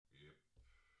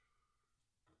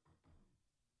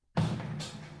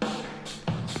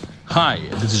Hi,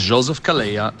 this is Joseph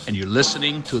Kalea, and you're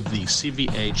listening to the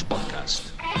CVH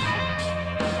podcast.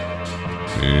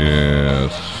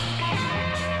 Yes.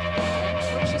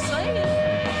 What you saying?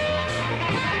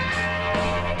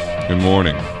 Good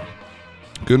morning.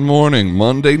 Good morning.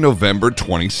 Monday, November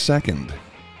 22nd.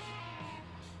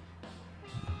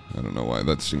 I don't know why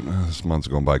that seems... this month's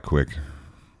going by quick.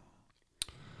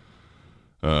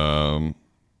 Episode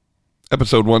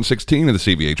 116 of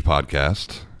the CVH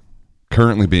podcast.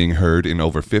 Currently being heard in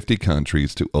over 50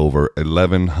 countries to over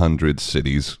 1,100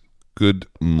 cities. Good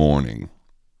morning.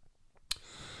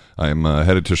 I'm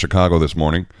headed to Chicago this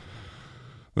morning.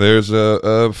 There's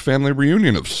a family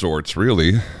reunion of sorts,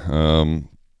 really. A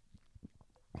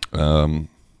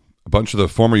bunch of the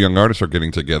former young artists are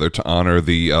getting together to honor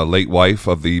the late wife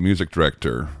of the music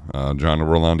director, John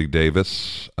Rolandi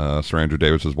Davis, Sir Andrew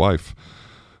Davis's wife,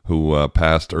 who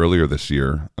passed earlier this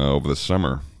year, over the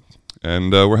summer.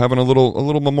 And we're having a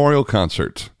little memorial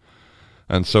concert.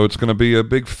 And so it's going to be a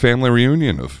big family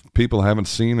reunion of people I haven't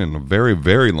seen in a very,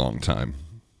 very long time.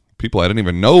 People I didn't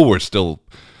even know were still,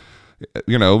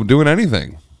 doing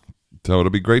anything. So it'll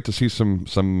be great to see some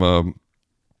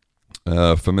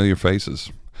familiar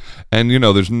faces. And,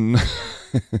 there's...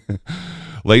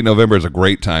 late November is a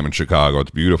great time in Chicago.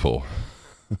 It's beautiful.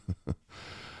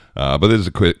 But this is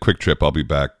a quick trip. I'll be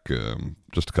back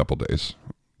just a couple days.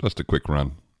 Just a quick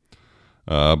run.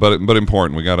 But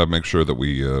important. We got to make sure that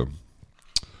we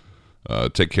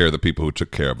take care of the people who took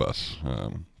care of us.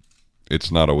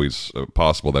 It's not always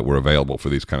possible that we're available for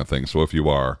these kind of things. So if you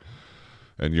are,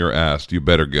 and you're asked, you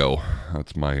better go.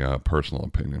 That's my personal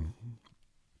opinion.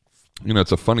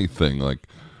 It's a funny thing, like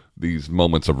these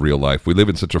moments of real life. We live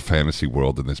in such a fantasy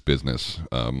world in this business.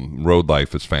 Road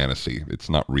life is fantasy. It's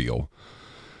not real.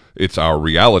 It's our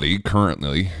reality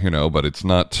currently, but it's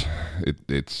not.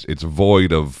 It's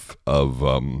void of a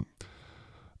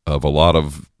lot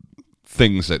of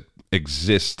things that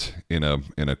exist in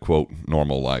a quote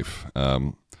normal life,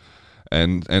 and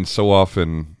so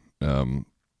often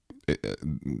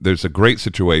there's a great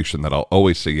situation that I'll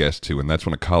always say yes to, and that's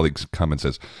when a colleague comes and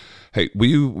says, "Hey,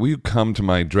 will you come to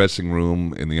my dressing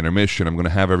room in the intermission? I'm going to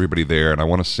have everybody there, and I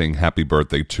want to sing Happy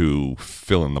Birthday to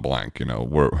fill in the blank."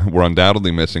 We're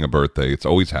undoubtedly missing a birthday. It's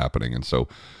always happening. And so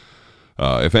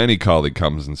if any colleague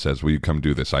comes and says, "Will you come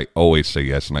do this?" I always say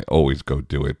yes, and I always go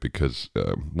do it, because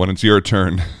when it's your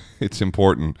turn, it's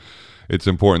important. It's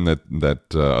important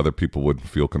that other people would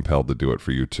feel compelled to do it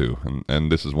for you too. And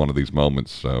this is one of these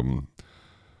moments. Our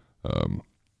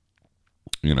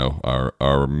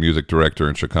music director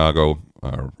in Chicago,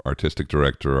 our artistic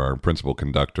director, our principal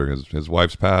conductor, his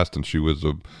wife's passed, and she was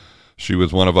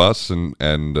one of us, and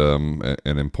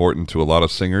important to a lot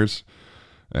of singers.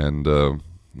 And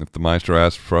if the maestro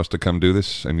asked for us to come do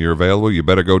this, and you're available, you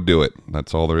better go do it.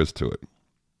 That's all there is to it.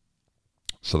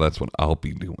 So that's what I'll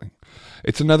be doing.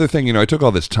 It's another thing, I took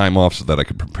all this time off so that I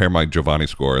could prepare my Giovanni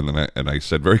score, and then I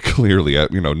said very clearly,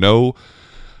 no.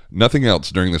 Nothing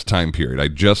else during this time period. I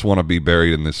just want to be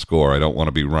buried in this score. I don't want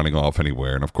to be running off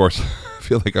anywhere. And of course, I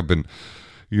feel like I've been,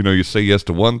 you say yes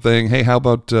to one thing. Hey, how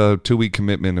about 2-week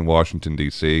commitment in Washington,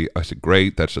 D.C.? I said,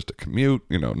 great. That's just a commute.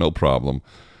 No problem.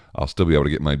 I'll still be able to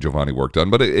get my Giovanni work done.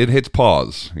 But it hits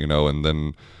pause, and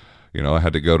then, I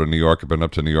had to go to New York. I've been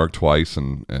up to New York twice.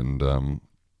 And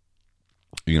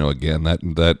again,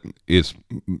 that is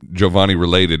Giovanni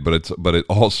related, but it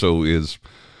also is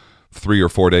 3 or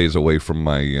 4 days away from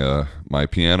my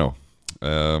piano,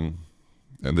 and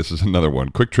this is another one.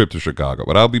 Quick trip to Chicago,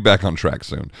 but I'll be back on track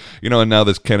soon. And now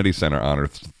this Kennedy Center honor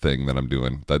thing that I'm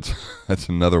doing, that's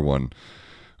another one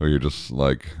where you're just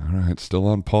like, all right, still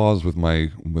on pause with my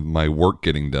work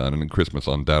getting done, and in Christmas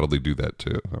I'll undoubtedly do that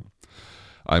too.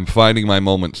 I'm finding my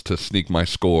moments to sneak my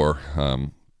score.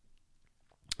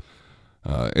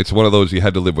 It's one of those you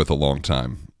had to live with a long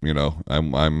time.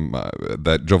 I'm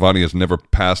that Giovanni has never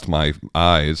passed my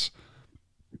eyes.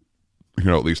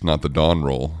 At least not the dawn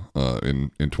roll. In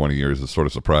 20 years is sort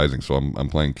of surprising. So I'm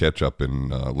playing catch up in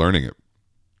learning it,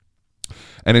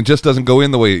 and it just doesn't go in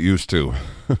the way it used to.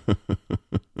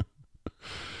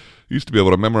 Used to be able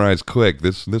to memorize quick.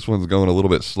 This one's going a little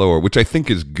bit slower, which I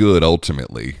think is good.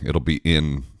 Ultimately, it'll be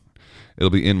in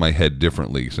my head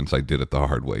differently since I did it the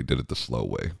hard way, did it the slow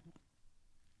way.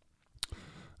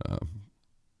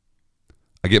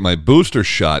 I get my booster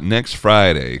shot next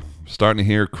Friday. Starting to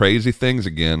hear crazy things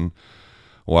again.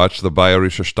 Watch the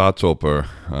Bayerische Staatsoper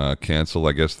cancel,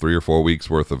 I guess, 3 or 4 weeks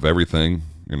worth of everything.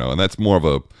 And that's more of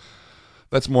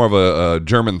a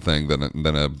German thing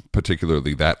than a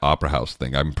particularly that opera house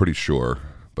thing. I'm pretty sure,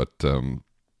 but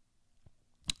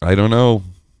I don't know.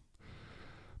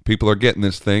 People are getting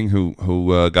this thing who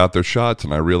got their shots,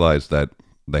 and I realize that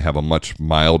they have a much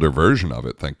milder version of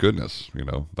it. Thank goodness,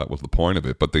 that was the point of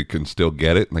it. But they can still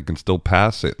get it and they can still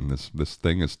pass it, and this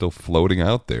thing is still floating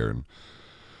out there. And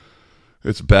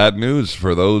it's bad news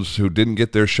for those who didn't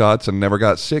get their shots and never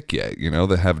got sick yet.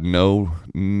 They have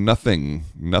nothing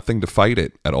to fight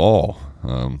it at all.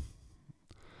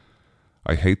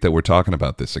 I hate that we're talking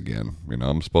about this again.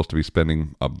 I'm supposed to be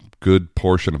spending a good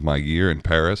portion of my year in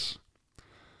Paris.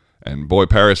 And boy,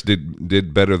 Paris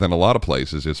did better than a lot of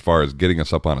places as far as getting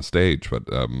us up on a stage. But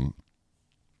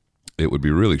it would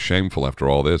be really shameful after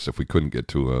all this if we couldn't get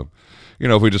to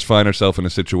if we just find ourselves in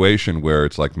a situation where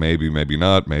it's like maybe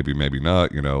not.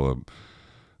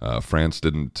 France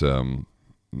didn't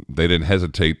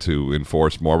hesitate to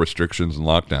enforce more restrictions and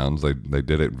lockdowns. They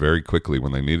did it very quickly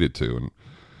when they needed to. And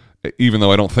even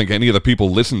though I don't think any of the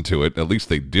people listen to it, at least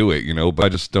they do it, but I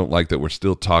just don't like that we're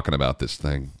still talking about this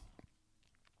thing.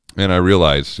 And I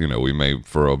realize, we may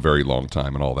for a very long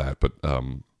time and all that, but I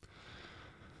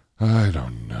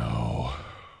don't know.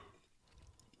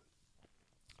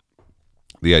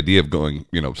 The idea of going,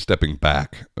 stepping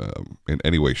back in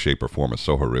any way, shape, or form is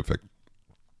so horrific.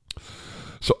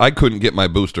 So I couldn't get my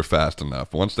booster fast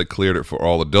enough. Once they cleared it for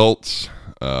all adults,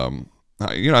 I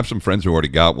have some friends who already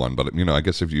got one, but I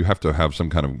guess if you have to have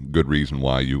some kind of good reason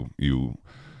why you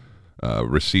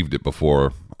received it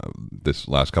before this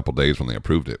last couple days when they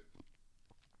approved it.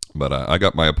 But I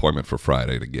got my appointment for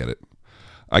Friday to get it.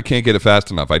 I can't get it fast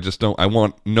enough. I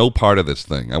want no part of this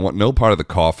thing. I want no part of the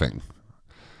coughing.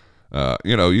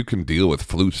 You can deal with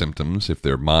flu symptoms if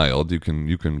they're mild. You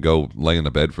can go lay in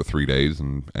the bed for 3 days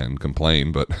and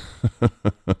complain, but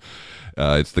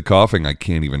it's the coughing I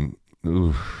can't even.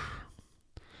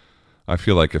 I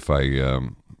feel like if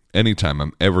anytime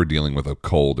I'm ever dealing with a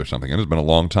cold or something, and it's been a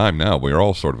long time now, we're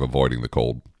all sort of avoiding the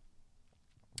cold.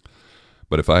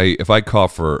 But if I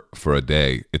cough for a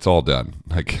day, it's all done.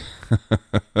 Like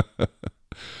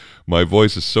my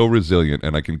voice is so resilient,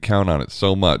 and I can count on it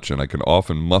so much, and I can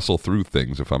often muscle through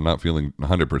things if I'm not feeling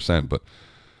 100%. But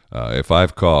if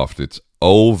I've coughed, it's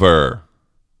over.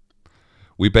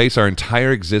 We base our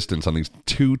entire existence on these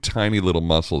two tiny little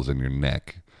muscles in your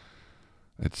neck.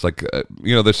 It's like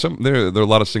there are a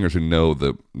lot of singers who know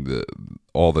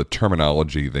all the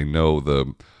terminology. They know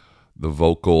the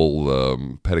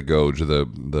vocal pedagogy,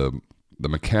 the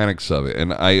mechanics of it,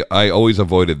 and I always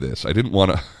avoided this. I didn't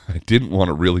want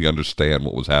to really understand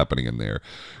what was happening in there,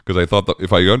 because I thought that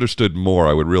if I understood more,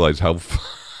 I would realize how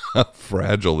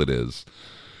fragile it is.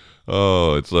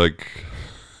 Oh, it's like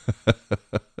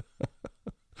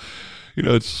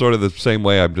it's sort of the same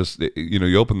way. I'm just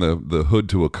you open the hood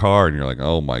to a car and you're like,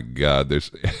 oh my God,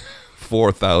 there's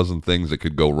 4,000 things that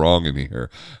could go wrong in here.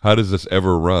 How does this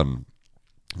ever run?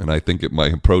 And I think my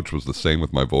approach was the same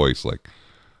with my voice. Like,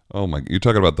 oh my, you're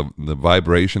talking about the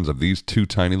vibrations of these two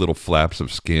tiny little flaps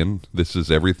of skin. This is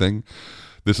everything.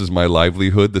 This is my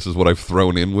livelihood. This is what I've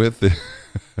thrown in with.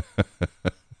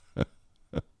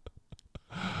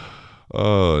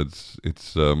 Oh,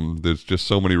 it's there's just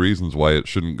so many reasons why it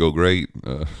shouldn't go great.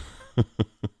 I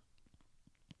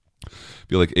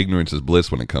feel like ignorance is bliss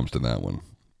when it comes to that one.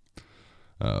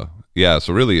 Yeah,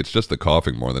 so really it's just the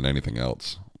coughing more than anything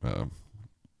else.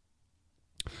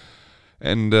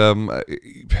 And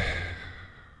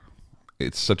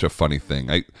it's such a funny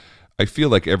thing. I feel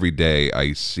like every day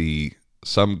I see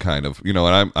some kind of,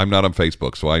 and I'm not on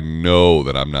Facebook, so I know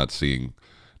that I'm not seeing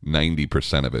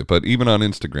 90% of it. But even on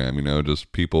Instagram,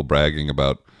 just people bragging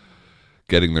about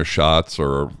getting their shots,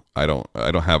 or I don't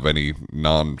have any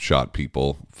non-shot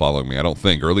people following me, I don't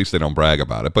think, or at least they don't brag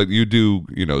about it. But you do,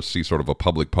 see sort of a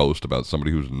public post about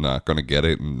somebody who's not going to get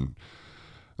it, and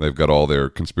they've got all their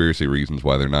conspiracy reasons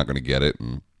why they're not going to get it,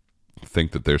 and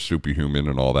think that they're superhuman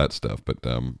and all that stuff. But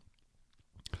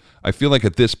I feel like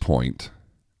at this point,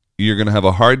 you're going to have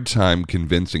a hard time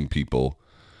convincing people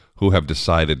who have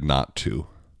decided not to.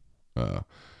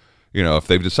 If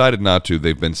they've decided not to,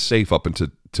 they've been safe up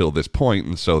until this point,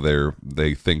 and so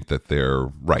they think that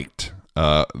they're right.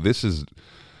 This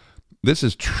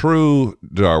is true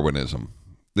Darwinism.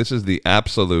 This is the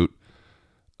absolute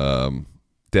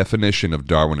definition of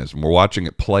Darwinism. We're watching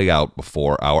it play out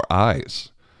before our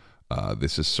eyes.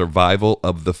 This is survival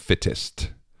of the fittest.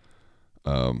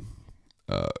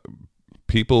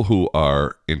 People who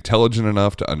are intelligent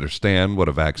enough to understand what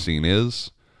a vaccine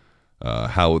is,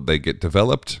 how they get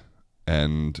developed,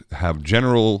 and have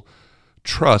general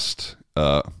trust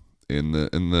in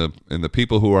the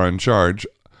people who are in charge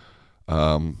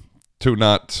to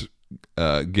not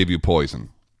give you poison.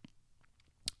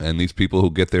 And these people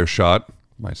who get their shot,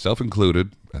 myself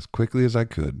included, as quickly as I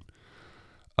could,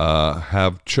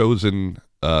 have chosen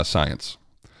science.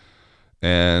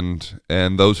 and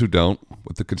those who don't,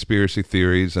 with the conspiracy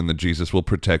theories and the Jesus will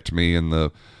protect me and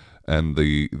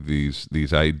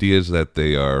these ideas that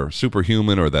they are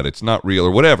superhuman or that it's not real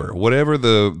or whatever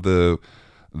the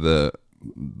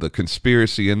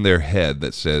conspiracy in their head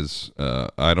that says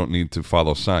I don't need to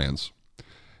follow science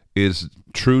is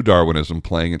true Darwinism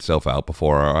playing itself out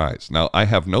before our eyes. Now, I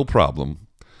have no problem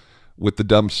with the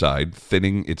dumb side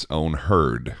thinning its own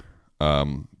herd,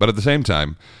 but at the same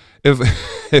time, if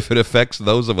if it affects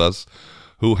those of us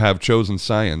who have chosen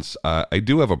science, I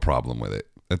do have a problem with it.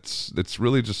 It's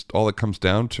really just all it comes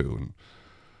down to.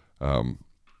 And,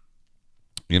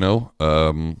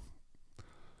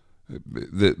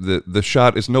 the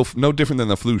shot is no different than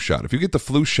the flu shot. If you get the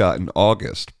flu shot in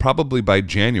August, probably by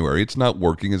January, it's not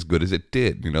working as good as it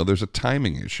did. There's a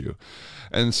timing issue.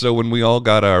 And so when we all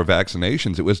got our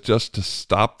vaccinations, it was just to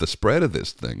stop the spread of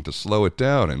this thing, to slow it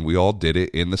down. And we all did it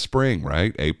in the spring,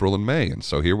 right? April and May. And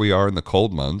so here we are in the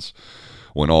cold months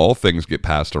when all things get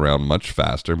passed around much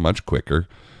faster, much quicker.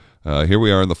 Here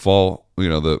we are in the fall,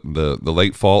 the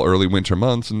late fall, early winter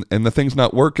months, and the thing's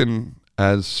not working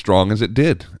as strong as it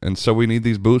did. And so we need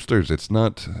these boosters. It's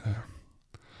not,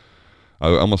 I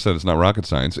almost said it's not rocket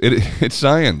science. It's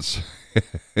science.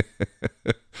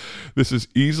 This is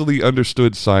easily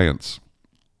understood science.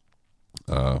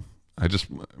 It's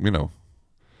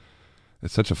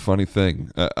such a funny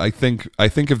thing. I think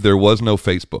if there was no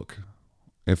Facebook,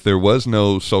 if there was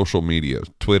no social media,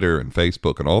 Twitter and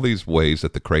Facebook and all these ways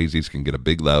that the crazies can get a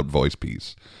big loud voice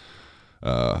piece,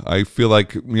 I feel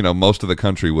like most of the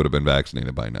country would have been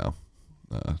vaccinated by now.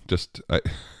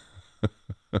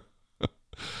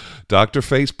 Dr.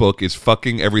 Facebook is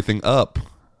fucking everything up.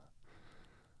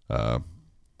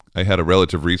 I had a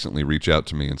relative recently reach out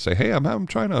to me and say, "Hey, I'm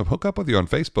trying to hook up with you on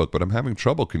Facebook, but I'm having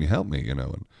trouble. Can you help me?"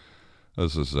 And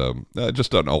this is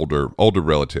just an older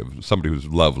relative, somebody who's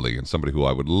lovely and somebody who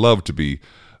I would love to be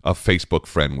a Facebook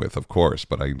friend with, of course.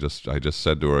 But I just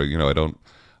said to her,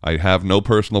 I have no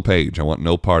personal page. I want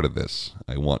no part of this.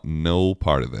 I want no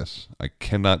part of this. I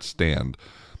cannot stand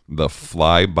the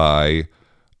flyby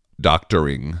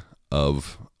doctoring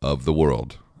of the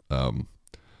world.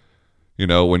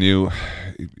 When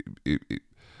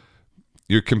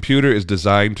your computer is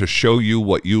designed to show you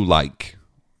what you like.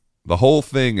 The whole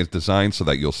thing is designed so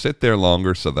that you'll sit there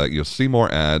longer, so that you'll see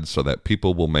more ads, so that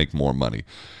people will make more money.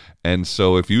 And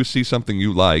so if you see something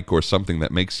you like or something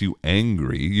that makes you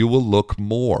angry, you will look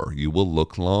more, you will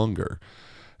look longer.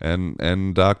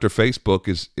 And Dr. Facebook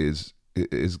is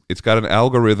it's got an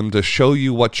algorithm to show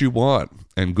you what you want,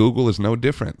 and Google is no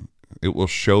different. It will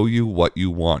show you what you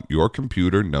want. Your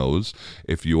computer knows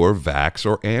if you're vax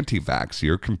or anti-vax.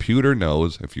 Your computer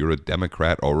knows if you're a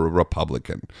Democrat or a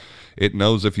Republican. It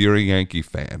knows if you're a Yankee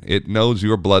fan. It knows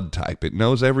your blood type. It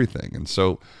knows everything. And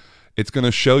so it's going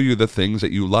to show you the things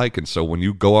that you like. And so when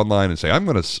you go online and say, I'm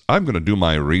going to do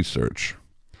my research.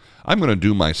 I'm going to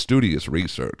do my studious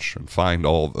research and find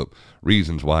all the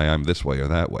reasons why I'm this way or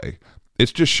that way.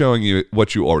 It's just showing you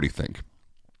what you already think.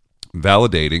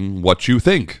 Validating what you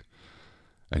think.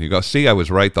 And you go, see, I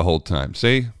was right the whole time.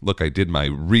 See, look, I did my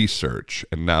research,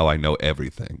 and now I know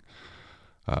everything.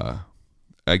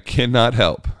 I cannot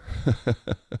help.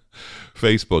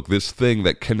 Facebook, this thing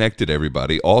that connected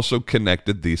everybody, also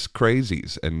connected these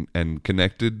crazies and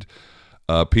connected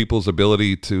people's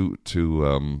ability to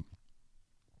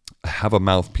have a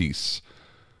mouthpiece,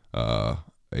 a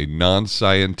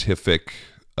non-scientific,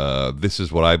 this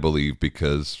is what I believe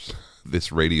because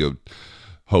this radio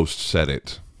host said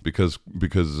it. Because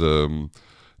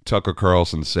Tucker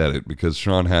Carlson said it, because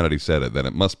Sean Hannity said it, then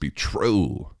it must be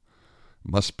true,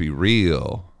 must be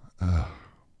real.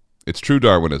 It's true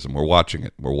Darwinism. We're watching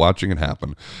it. We're watching it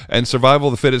happen. And survival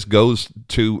of the fittest goes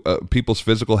to people's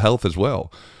physical health as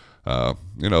well.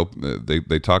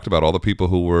 They talked about all the people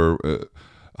who were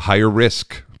higher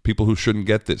risk, people who shouldn't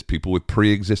get this, people with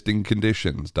pre-existing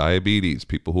conditions, diabetes,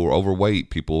 people who are overweight,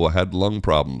 people who had lung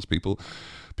problems, people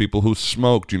who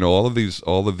smoked, all of these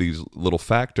little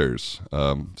factors.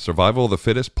 Survival of the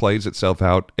fittest plays itself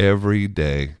out every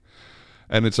day.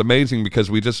 And it's amazing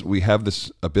because we have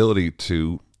this ability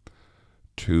to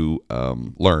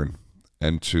learn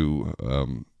and to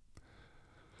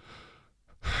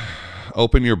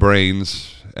open your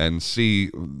brains and see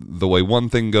the way one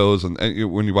thing goes. And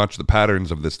when you watch the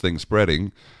patterns of this thing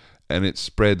spreading, and it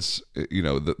spreads,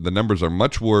 the numbers are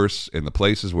much worse in the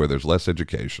places where there's less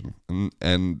education.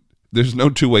 And there's no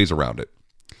two ways around it.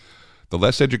 The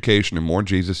less education and more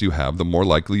Jesus you have, the more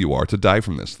likely you are to die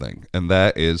from this thing. And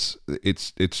that is,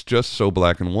 it's just so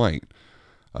black and white.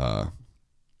 I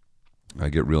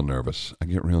get real nervous.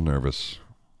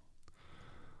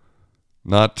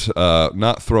 Not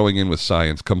throwing in with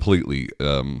science completely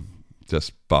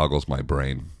just boggles my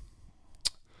brain.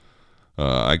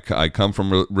 I come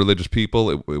from religious people.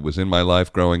 It was in my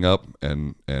life growing up,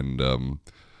 and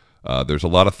there's a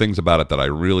lot of things about it that I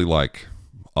really like.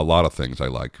 A lot of things I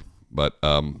like, but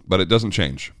it doesn't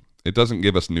change. It doesn't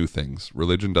give us new things.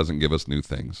 Religion doesn't give us new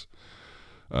things,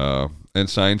 and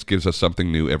science gives us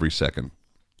something new every second.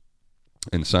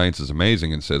 And science is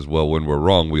amazing and says, well, when we're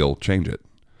wrong, we'll change it.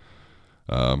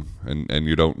 And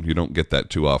you don't get that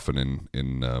too often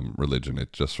in religion.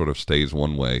 It just sort of stays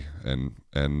one way, and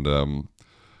to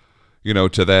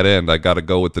that end, I got to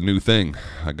go with the new thing.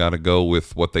 I got to go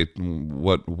with what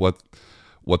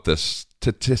the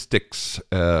statistics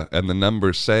and the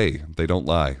numbers say. They don't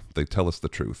lie. They tell us the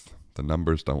truth. The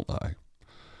numbers don't lie.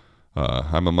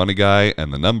 I'm a money guy,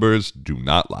 and the numbers do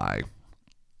not lie.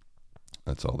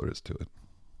 That's all there is to it.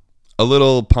 A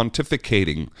little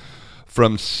pontificating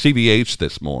from CVH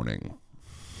this morning.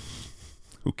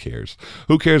 Who cares?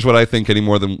 Who cares what I think any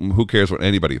more than who cares what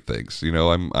anybody thinks?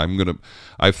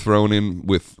 I've thrown in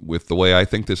with the way I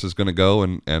think this is gonna go,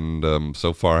 and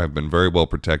so far I've been very well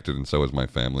protected, and so is my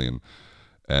family,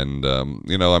 and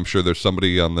I'm sure there's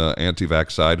somebody on the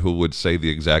anti-vax side who would say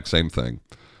the exact same thing.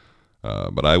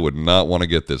 But I would not want to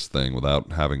get this thing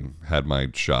without having had my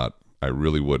shot. I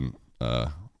really wouldn't.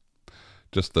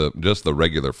 Just the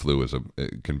regular flu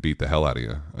it can beat the hell out of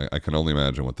you. I can only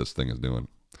imagine what this thing is doing.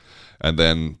 And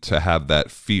then to have that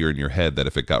fear in your head that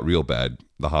if it got real bad,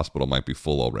 the hospital might be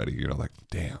full already. Like,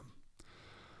 damn.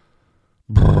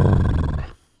 Brrr.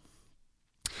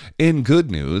 In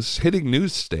good news, hitting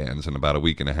newsstands in about a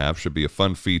week and a half should be a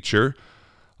fun feature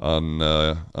on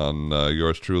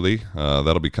yours truly.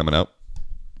 That'll be coming out.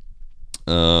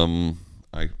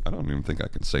 I don't even think I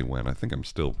can say when. I think I'm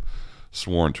still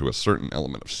sworn to a certain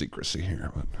element of secrecy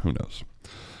here, but who knows?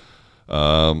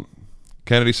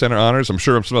 Kennedy Center honors. I'm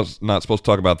sure I'm not supposed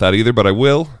to talk about that either, but I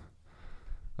will.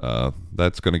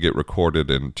 That's going to get recorded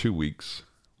in 2 weeks.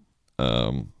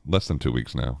 Less than 2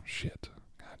 weeks now. Shit.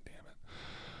 God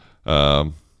damn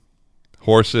it.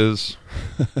 Horses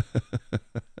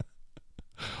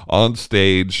on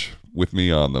stage with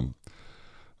me on them.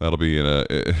 That'll be in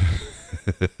a...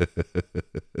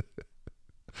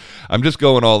 I'm just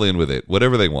going all in with it.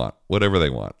 Whatever they want.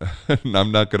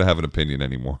 I'm not going to have an opinion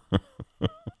anymore.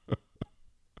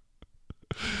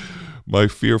 My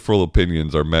fearful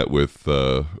opinions are met with...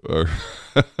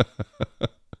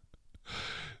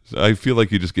 I feel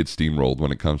like you just get steamrolled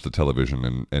when it comes to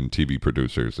television and TV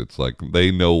producers. It's like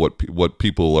they know what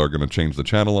people are going to change the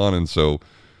channel on, and so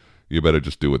you better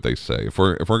just do what they say. If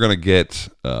we're going to get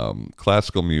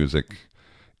classical music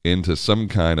into some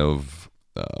kind of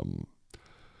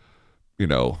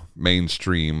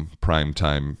mainstream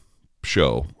primetime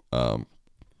show,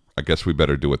 I guess we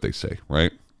better do what they say,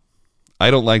 right? I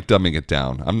don't like dumbing it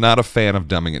down. I'm not a fan of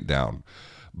dumbing it down.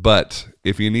 But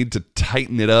if you need to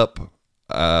tighten it up,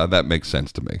 that makes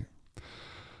sense to me.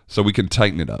 So we can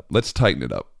tighten it up. Let's tighten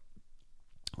it up.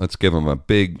 Let's give them a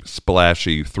big,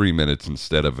 splashy 3 minutes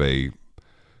instead of a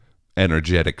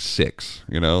energetic 6.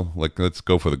 Let's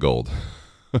go for the gold.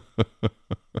 I'm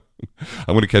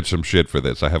going to catch some shit for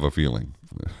this. I have a feeling.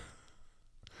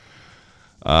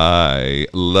 I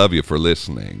love you for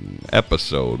listening.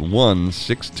 Episode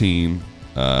 116.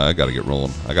 I got to get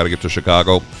rolling. I got to get to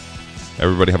Chicago.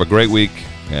 Everybody have a great week,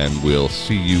 and we'll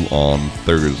see you on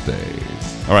Thursday.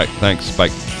 All right, thanks. Bye.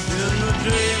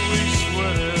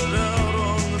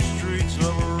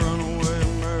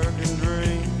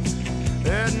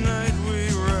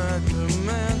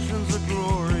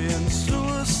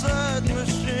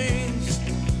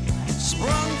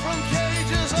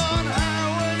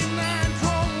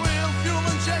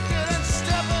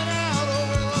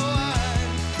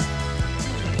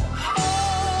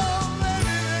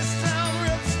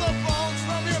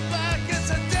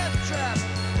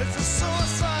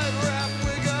 Suicide rap,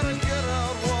 we gotta get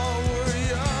out while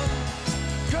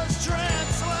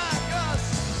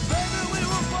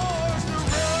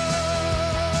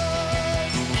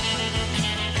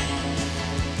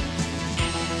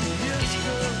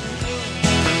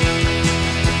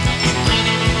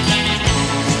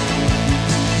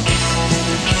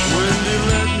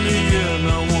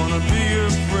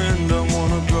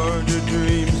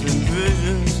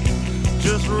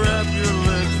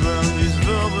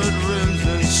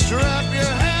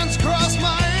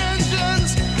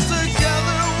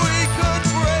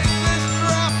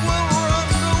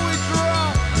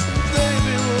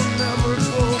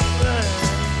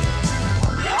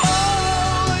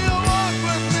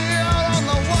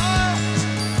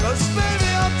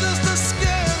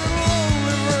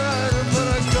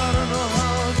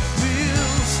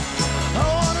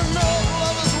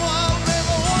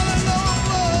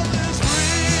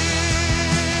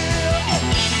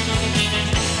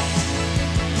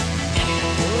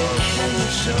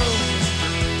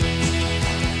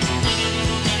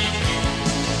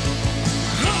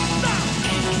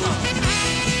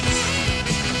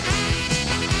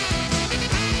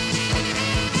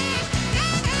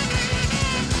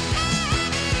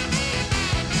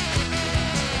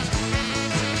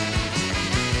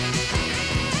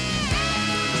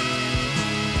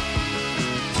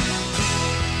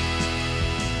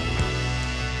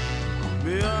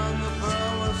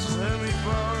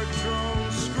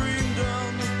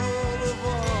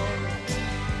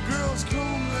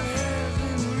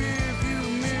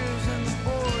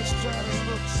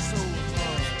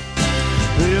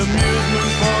the music.